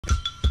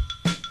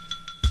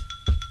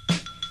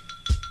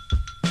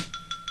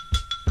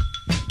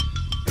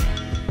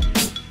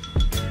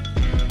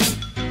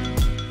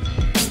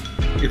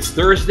It's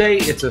Thursday.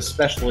 It's a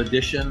special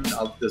edition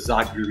of the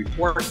Zogby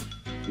Report,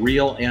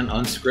 real and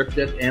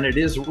unscripted. And it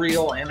is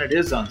real and it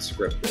is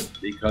unscripted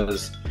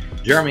because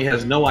Jeremy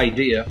has no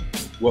idea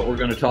what we're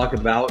going to talk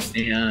about.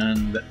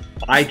 And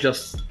I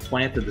just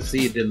planted the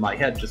seed in my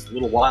head just a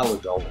little while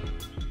ago.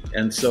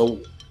 And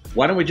so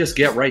why don't we just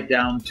get right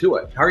down to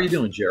it? How are you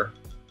doing, Jer?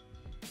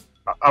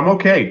 I'm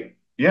okay.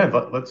 Yeah,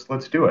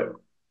 let's do it.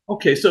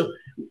 Okay, so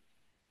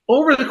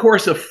over the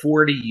course of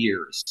 40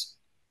 years,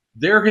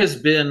 there has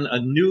been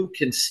a new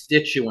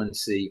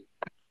constituency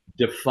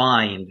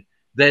defined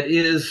that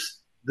is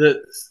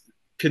the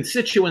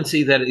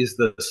constituency that is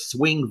the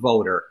swing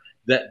voter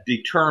that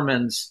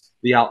determines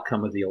the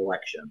outcome of the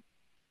election.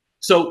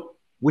 So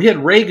we had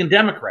Reagan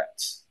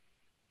Democrats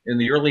in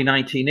the early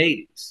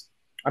 1980s.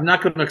 I'm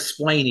not going to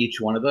explain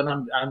each one of them.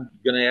 I'm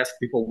going to ask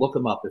people, look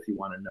them up if you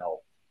want to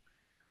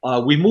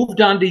know. We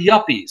moved on to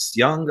yuppies,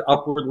 young,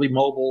 upwardly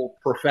mobile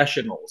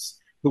professionals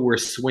who were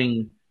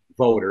swing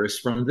voters.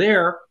 From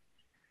there,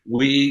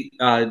 we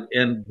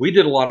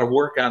did a lot of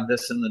work on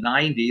this in the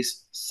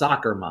 90s,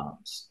 soccer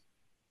moms.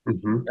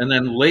 Mm-hmm. And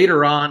then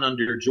later on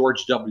under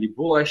George W.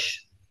 Bush,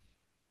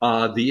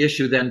 the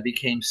issue then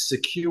became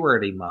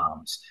security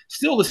moms.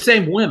 Still the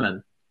same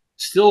women,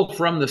 still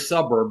from the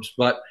suburbs,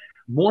 but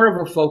more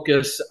of a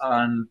focus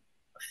on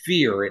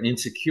fear and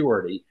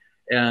insecurity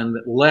and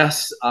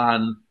less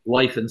on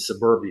life in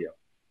suburbia.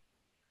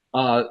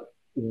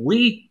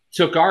 We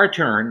took our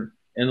turn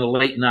in the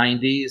late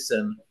 90s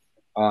and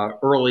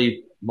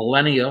early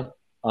millennia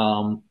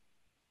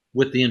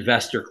with the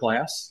investor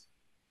class,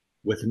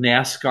 with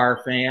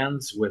NASCAR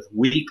fans, with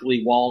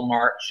weekly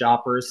Walmart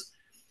shoppers.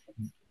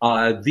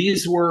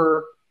 These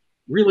were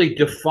really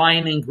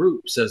defining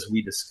groups, as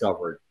we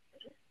discovered.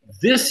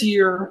 This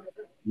year,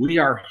 we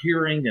are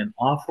hearing an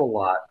awful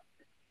lot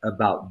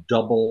about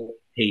double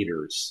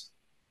haters.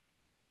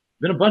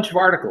 Been a bunch of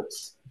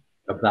articles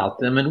about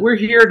them, and we're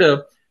here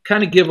to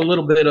kind of give a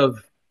little bit of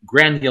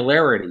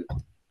granularity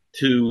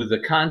to the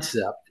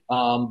concept,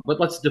 but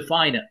let's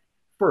define it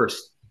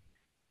first.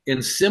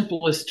 In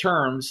simplest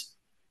terms,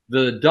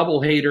 the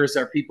double haters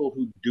are people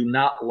who do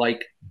not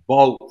like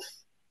both,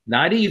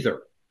 not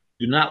either,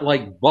 do not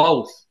like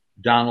both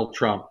Donald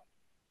Trump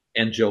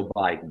and Joe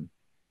Biden.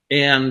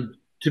 And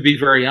to be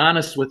very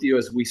honest with you,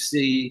 as we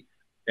see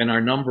in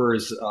our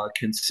numbers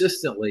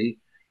consistently,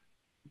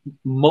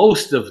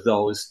 most of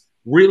those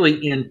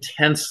really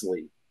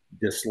intensely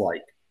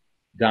dislike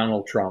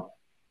Donald Trump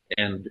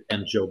and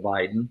Joe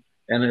Biden.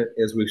 And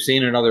as we've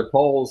seen in other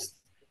polls,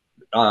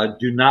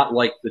 do not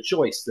like the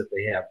choice that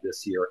they have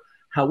this year.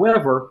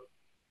 However,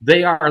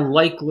 they are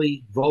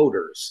likely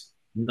voters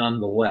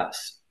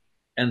nonetheless.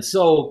 And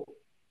so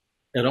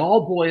it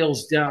all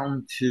boils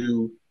down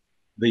to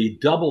the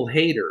double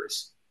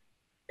haters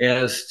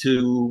as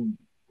to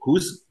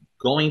who's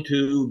going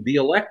to be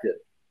elected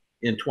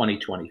in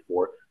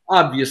 2024.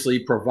 Obviously,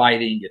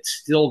 providing it's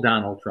still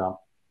Donald Trump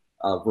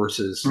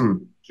versus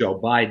Joe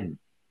Biden.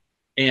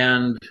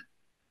 And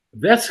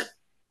that's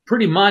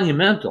pretty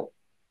monumental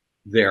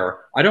there.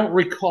 I don't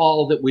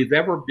recall that we've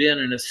ever been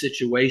in a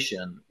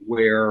situation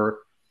where,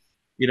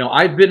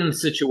 I've been in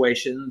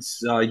situations,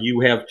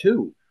 you have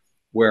too,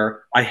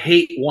 where I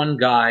hate one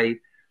guy.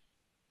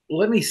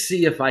 Let me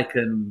see if I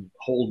can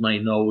hold my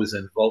nose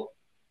and vote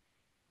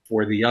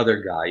for the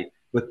other guy.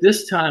 But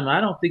this time, I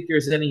don't think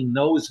there's any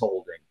nose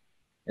holding.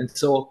 And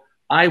so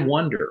I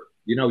wonder,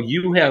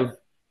 you have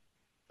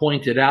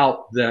pointed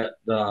out that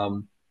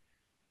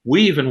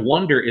we even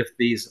wonder if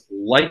these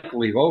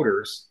likely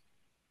voters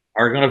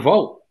are going to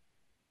vote,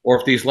 or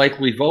if these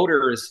likely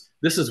voters,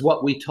 this is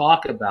what we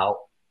talk about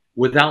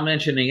without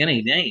mentioning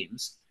any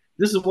names.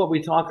 This is what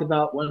we talk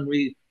about when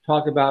we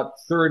talk about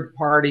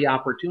third-party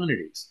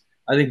opportunities.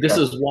 I think this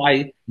is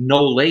why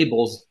No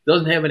Labels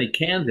doesn't have any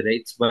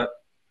candidates, but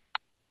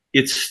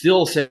it's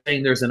still saying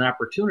there's an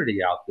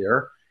opportunity out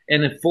there.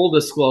 And in full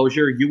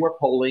disclosure, you were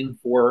polling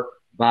for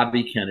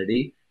Bobby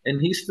Kennedy,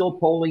 and he's still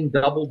polling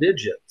double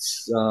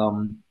digits.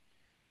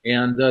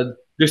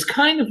 There's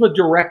kind of a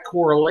direct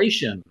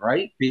correlation,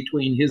 right,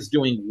 between his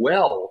doing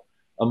well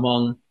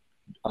among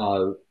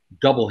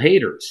double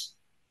haters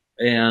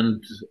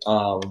and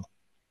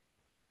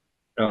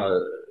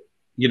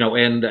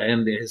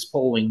and his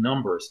polling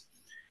numbers.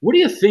 What do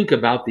you think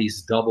about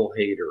these double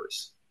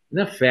haters?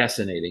 Isn't that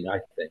fascinating?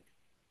 I think.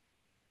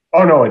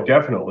 Oh no, it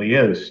definitely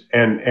is.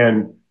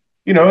 And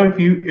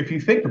if you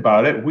think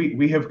about it,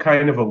 we have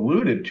kind of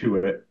alluded to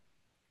it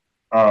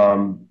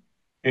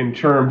in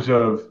terms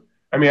of,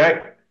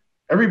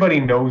 everybody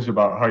knows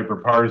about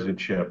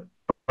hyperpartisanship,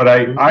 but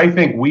I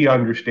think we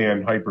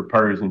understand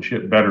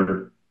hyperpartisanship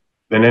better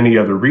than any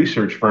other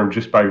research firm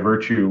just by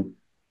virtue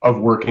of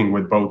working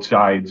with both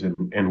sides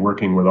and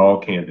working with all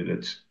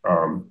candidates,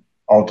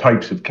 all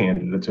types of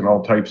candidates and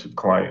all types of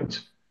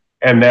clients.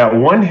 And that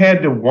one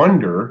had to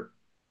wonder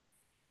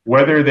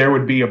whether there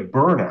would be a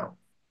burnout,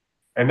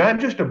 and not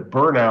just a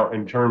burnout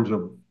in terms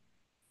of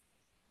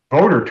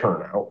voter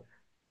turnout,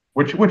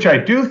 which I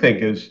do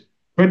think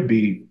could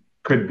be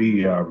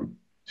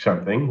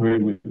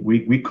something.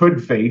 We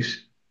could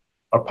face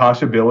a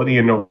possibility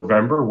in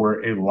November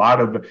where a lot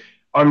of,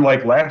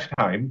 unlike last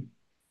time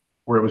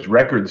where it was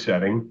record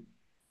setting,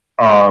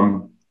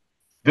 um,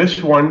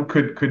 this one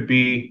could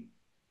be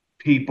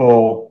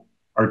people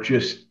are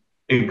just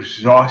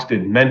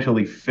exhausted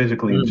mentally,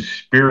 physically, and Mm,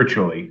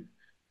 spiritually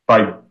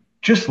by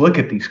just look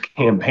at these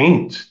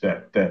campaigns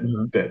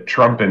mhm. that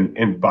Trump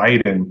and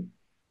Biden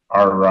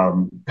are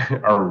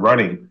are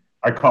running.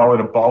 I call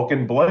it a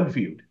Balkan blood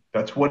feud.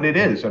 That's what it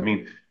is. I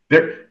mean,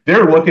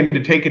 they're looking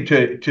to take it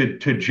to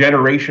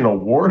generational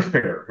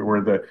warfare,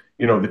 where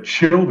the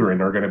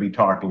children are going to be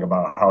talking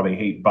about how they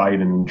hate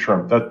Biden and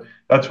Trump.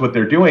 That's what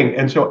they're doing.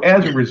 And so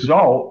as a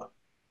result,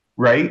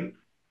 right,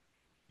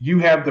 you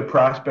have the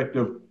prospect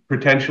of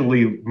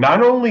potentially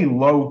not only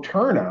low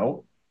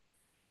turnout,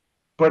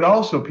 but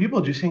also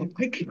people just saying,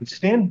 I can't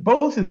stand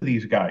both of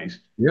these guys.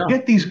 Yeah.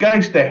 Get these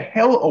guys the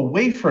hell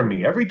away from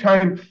me. Every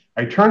time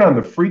I turn on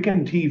the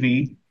freaking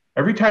TV,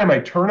 every time I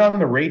turn on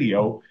the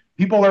radio,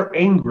 people are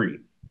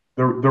angry.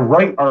 The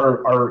right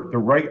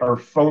are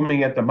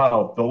foaming at the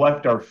mouth. The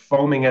left are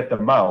foaming at the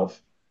mouth.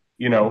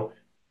 You know,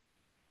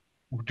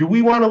 do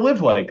we want to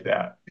live like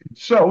that?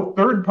 So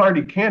third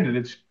party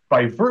candidates,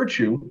 by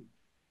virtue,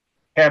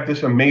 have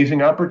this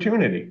amazing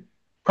opportunity.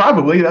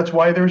 Probably that's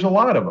why there's a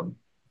lot of them.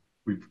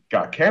 We've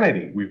got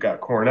Kennedy, we've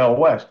got Cornel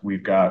West,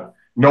 we've got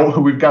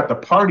the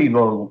party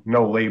no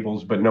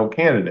labels but no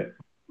candidate.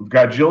 We've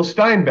got Jill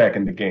Stein back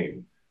in the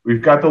game.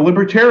 We've got the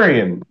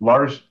libertarian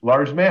Lars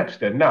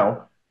Mapstead.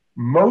 Now,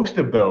 most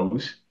of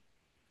those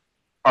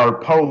are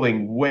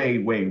polling way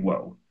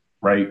low,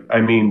 right?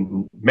 I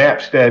mean,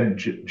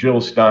 Mapstead,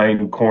 Jill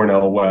Stein,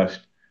 Cornel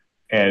West,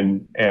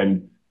 and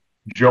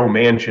Joe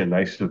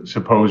Manchin,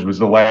 suppose, was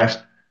the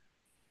last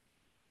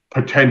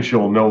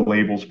potential no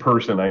labels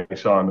person I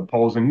saw in the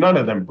polls, and none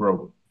of them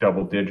broke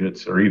double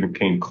digits or even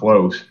came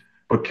close.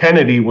 But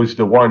Kennedy was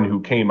the one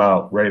who came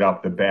out right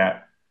off the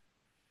bat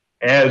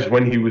as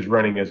when he was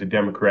running as a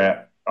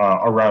Democrat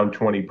around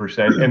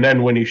 20%. And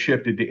then when he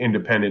shifted to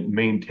independent,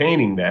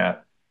 maintaining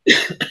that,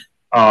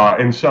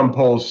 in some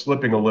polls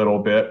slipping a little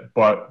bit,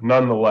 but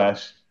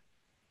nonetheless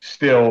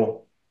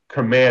still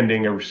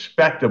commanding a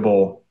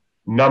respectable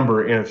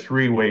number in a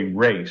three-way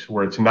race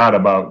where it's not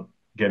about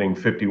getting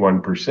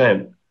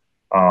 51%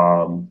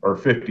 or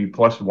 50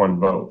 plus one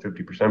vote,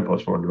 50%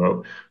 plus one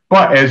vote.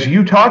 But as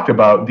you talked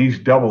about, these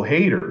double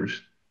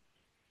haters.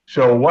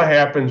 So what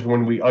happens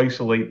when we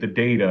isolate the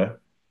data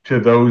to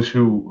those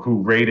who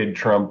rated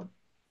Trump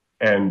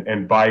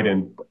and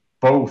Biden?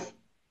 Both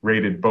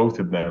rated both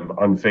of them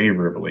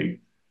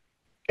unfavorably.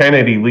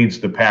 Kennedy leads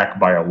the pack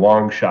by a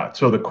long shot.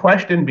 So the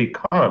question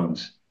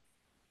becomes,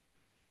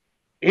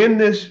 in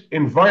this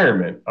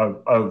environment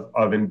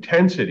of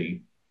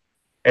intensity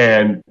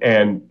and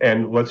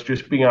let's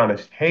just be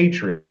honest,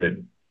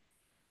 hatred,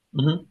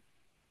 Mhm.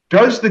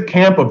 does the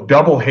camp of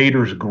double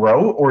haters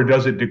grow or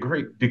does it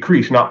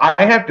decrease? Now,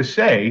 I have to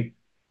say,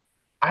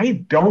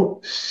 I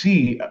don't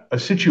see a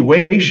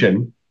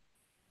situation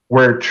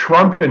where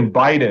Trump and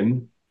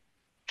Biden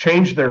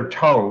change their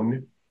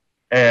tone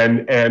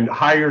and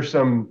hire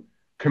some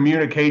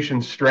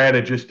communication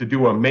strategist to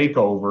do a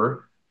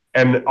makeover,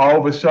 and all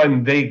of a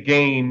sudden they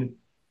gain,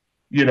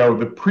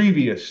 the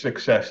previous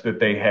success that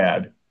they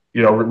had.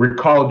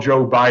 Recall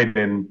Joe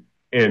Biden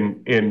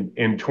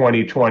in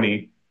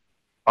 2020,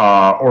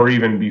 or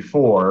even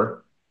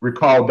before.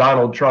 Recall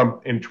Donald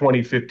Trump in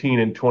 2015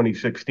 and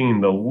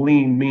 2016, the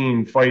lean,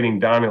 mean, fighting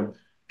Donald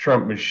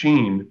Trump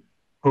machine,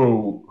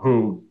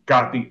 who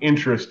got the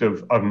interest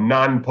of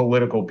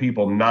non-political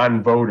people,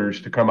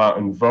 non-voters, to come out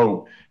and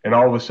vote. And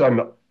all of a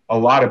sudden, a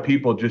lot of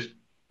people just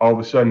all of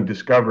a sudden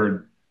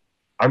discovered,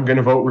 I'm going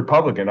to vote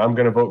Republican. I'm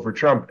going to vote for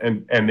Trump,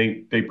 and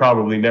they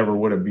probably never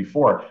would have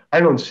before.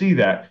 I don't see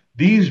that.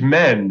 These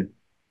men,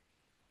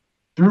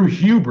 through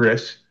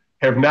hubris,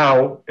 have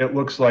now, it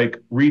looks like,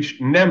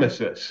 reached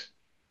nemesis.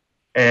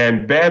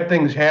 And bad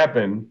things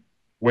happen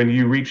when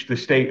you reach the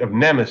state of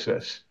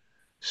nemesis.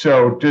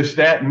 So does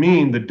that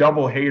mean the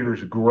double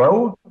haters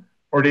grow,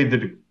 or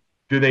do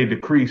they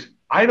decrease?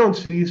 I don't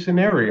see a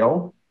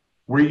scenario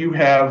where you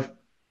have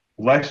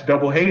less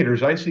double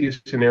haters. I see a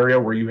scenario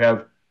where you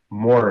have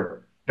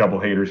more double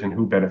haters, and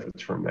who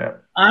benefits from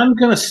that? I'm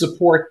going to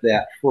support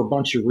that for a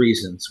bunch of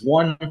reasons.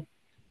 One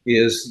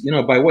is,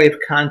 by way of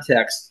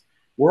context,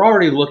 we're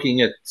already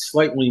looking at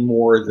slightly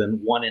more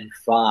than 1 in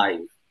 5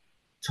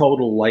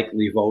 total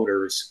likely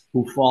voters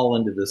who fall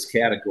into this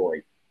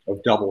category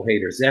of double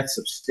haters. That's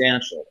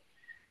substantial.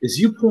 As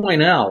you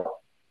point out,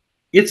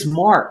 it's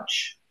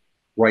March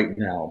right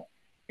now,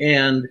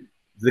 and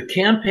the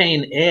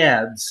campaign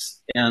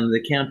ads and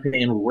the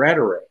campaign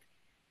rhetoric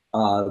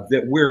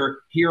that we're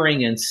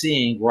hearing and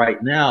seeing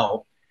right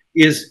now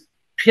is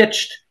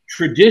pitched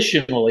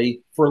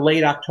traditionally for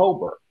late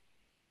October.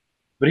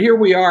 But here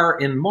we are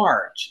in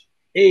March,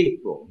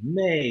 April,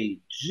 May,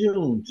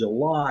 June,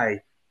 July,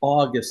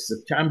 August,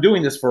 September. I'm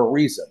doing this for a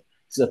reason.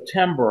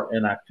 September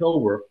and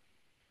October.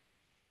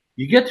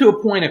 You get to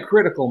a point of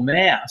critical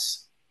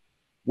mass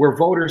where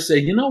voters say,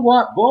 you know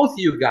what? Both of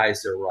you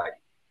guys are right.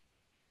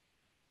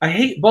 I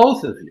hate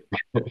both of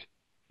you.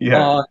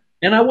 Yeah.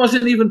 And I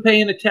wasn't even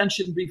paying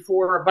attention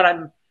before, but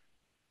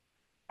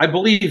I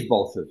believe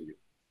both of you.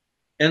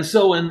 And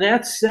so in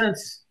that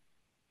sense,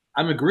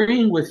 I'm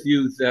agreeing with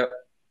you that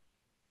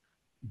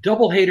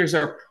double haters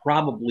are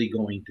probably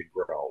going to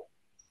grow.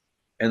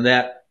 And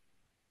that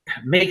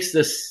makes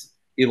this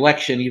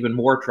election even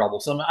more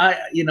troublesome.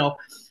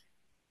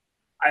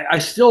 I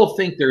still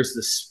think there's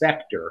the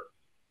specter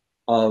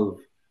of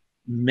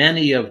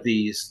many of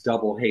these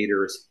double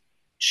haters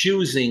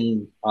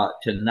choosing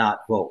to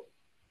not vote.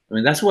 I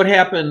mean, that's what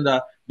happened.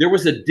 There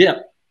was a dip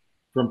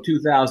from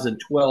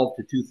 2012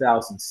 to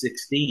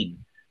 2016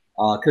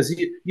 because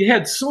you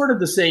had sort of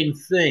the same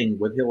thing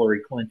with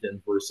Hillary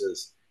Clinton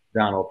versus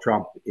Donald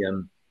Trump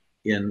in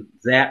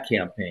that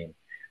campaign.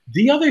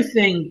 The other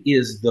thing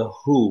is the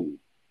who.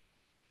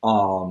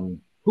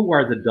 Who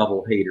are the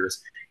double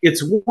haters?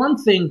 It's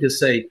one thing to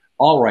say,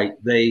 all right,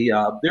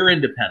 they're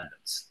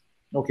independents.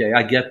 Okay,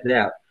 I get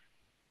that.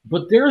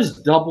 But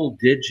there's double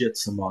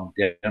digits among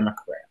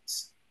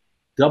Democrats,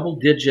 double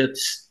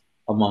digits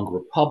among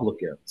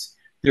Republicans.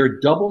 There are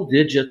double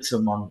digits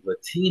among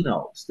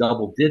Latinos,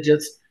 double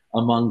digits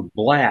among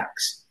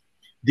Blacks.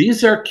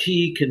 These are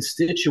key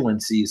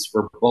constituencies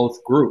for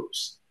both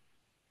groups.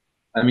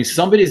 I mean,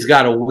 somebody's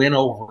got to win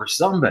over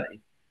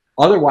somebody.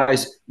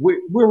 Otherwise,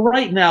 we're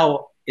right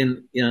now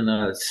in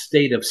a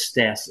state of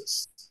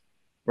stasis,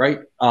 right?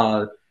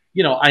 I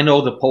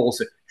know the polls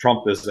say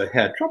Trump is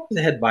ahead. Trump is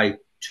ahead by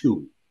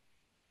 2,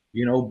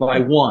 by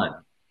 1.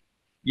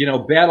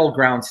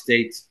 Battleground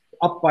states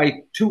up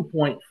by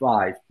 2.5,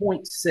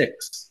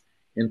 0.6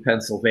 in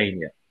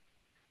Pennsylvania.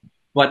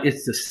 But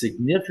it's a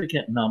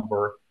significant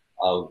number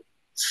of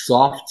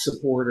soft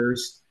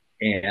supporters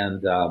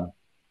and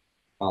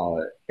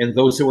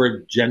those who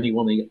are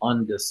genuinely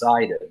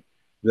undecided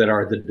that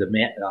are the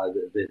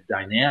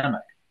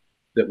dynamic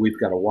that we've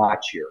got to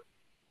watch here.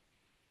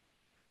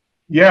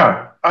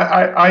 Yeah,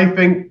 I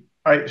think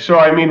so.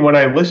 I mean, when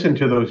I listen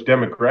to those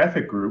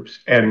demographic groups,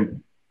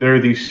 and there are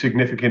these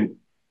significant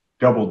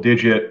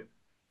double-digit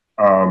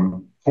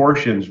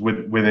portions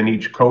within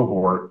each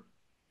cohort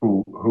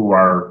who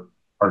are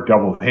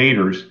double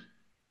haters,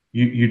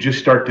 you just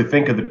start to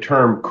think of the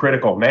term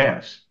critical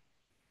mass.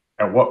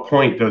 At what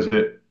point does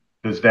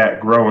that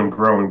grow and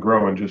grow and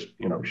grow and just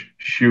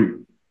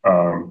shoot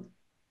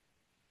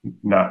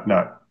not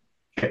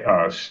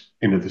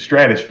into the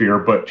stratosphere,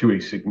 but to a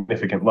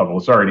significant level?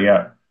 It's already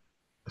at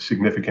a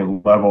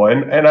significant level,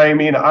 and I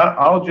mean,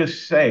 I'll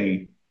just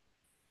say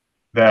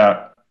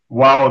that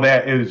while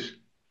that is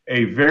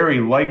a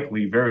very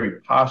likely, very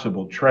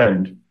possible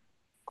trend,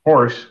 of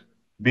course,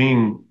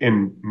 being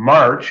in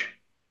March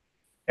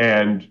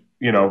and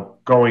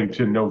going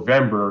to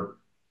November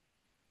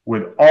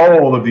with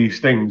all of these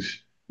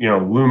things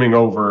looming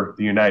over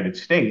the United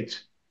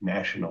States,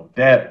 national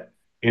debt,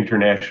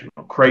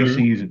 international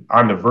crises,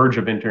 on the verge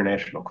of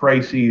international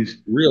crises,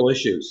 real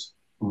issues.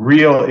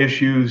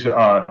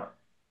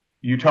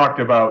 You talked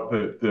about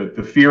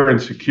the fear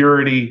and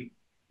security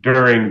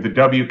during the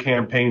W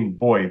campaign.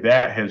 Boy,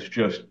 that has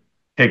just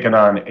taken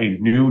on a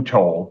new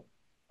toll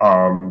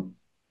in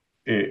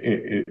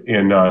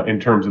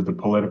terms of the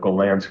political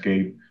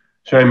landscape.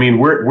 So I mean,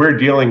 we're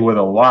dealing with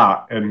a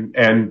lot,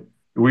 and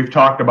we've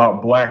talked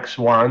about black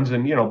swans,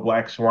 and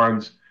black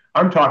swans.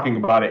 I'm talking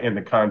about it in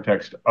the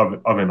context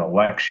of an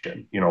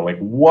election. Like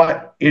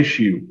what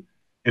issue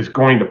is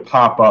going to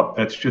pop up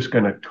that's just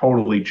going to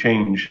totally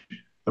change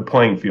the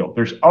playing field?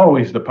 There's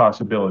always the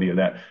possibility of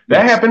that.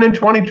 That happened in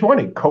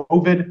 2020.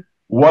 COVID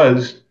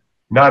was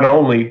not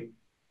only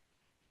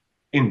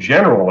in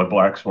general a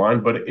black swan,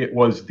 but it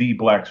was the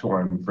black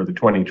swan for the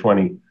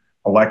 2020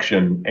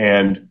 election.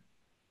 And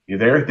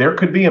there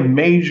could be a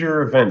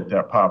major event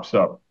that pops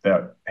up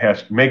that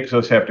makes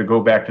us have to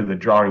go back to the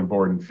drawing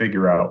board and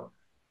figure out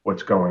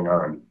what's going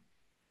on.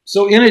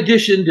 So in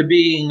addition to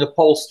being a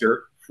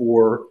pollster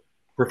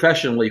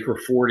professionally for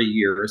 40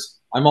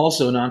 years, I'm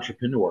also an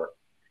entrepreneur.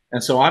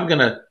 And so I'm going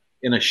to,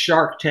 in a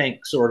Shark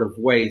Tank sort of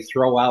way,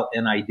 throw out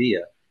an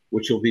idea,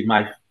 which will be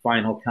my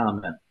final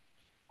comment.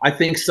 I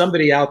think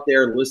somebody out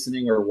there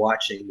listening or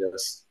watching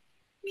this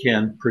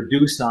can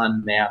produce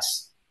en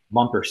masse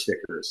bumper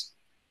stickers.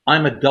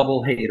 I'm a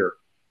double hater,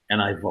 and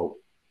I vote.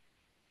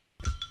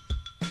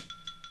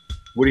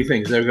 What do you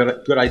think? Is that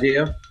a good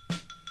idea?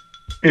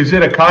 Is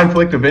it a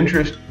conflict of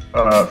interest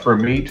for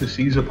me to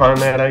seize upon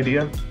that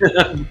idea?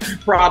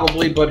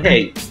 Probably, but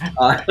hey.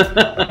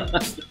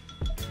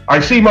 I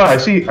see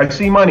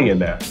money in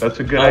that.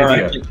 That's a good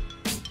idea. Right.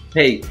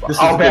 Hey,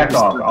 I'll back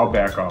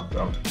off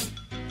though.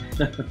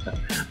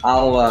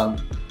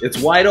 It's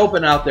wide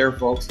open out there,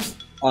 folks.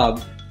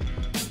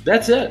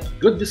 That's it.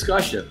 Good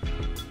discussion.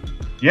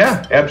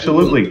 Yeah,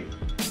 absolutely.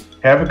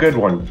 Have a good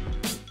one.